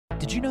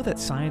Did you know that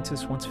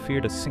scientists once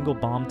feared a single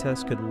bomb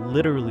test could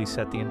literally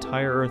set the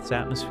entire Earth's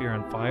atmosphere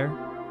on fire?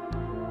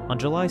 On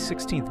July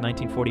 16,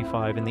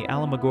 1945, in the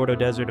Alamogordo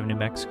Desert of New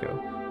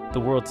Mexico, the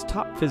world's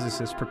top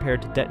physicists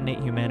prepared to detonate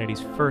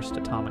humanity's first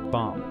atomic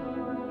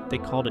bomb. They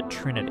called it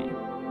Trinity.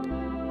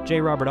 J.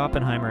 Robert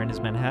Oppenheimer and his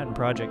Manhattan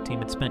Project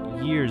team had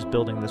spent years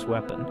building this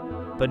weapon,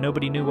 but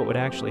nobody knew what would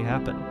actually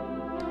happen.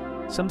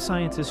 Some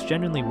scientists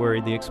genuinely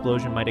worried the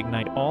explosion might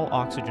ignite all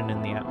oxygen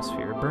in the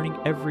atmosphere, burning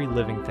every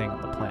living thing on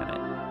the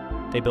planet.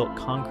 They built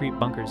concrete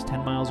bunkers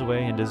 10 miles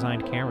away and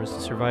designed cameras to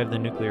survive the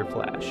nuclear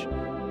flash.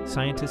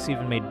 Scientists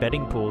even made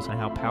betting pools on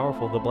how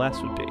powerful the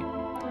blast would be.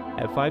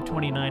 At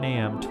 5:29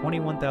 a.m.,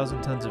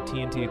 21,000 tons of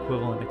TNT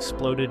equivalent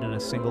exploded in a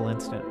single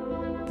instant.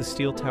 The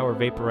steel tower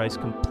vaporized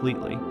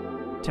completely.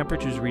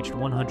 Temperatures reached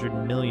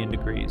 100 million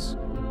degrees.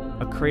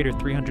 A crater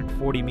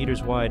 340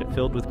 meters wide,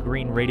 filled with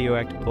green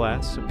radioactive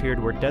blasts,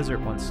 appeared where desert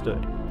once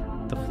stood.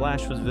 The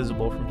flash was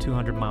visible from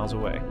 200 miles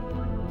away.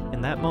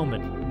 In that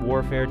moment,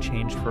 warfare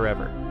changed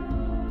forever.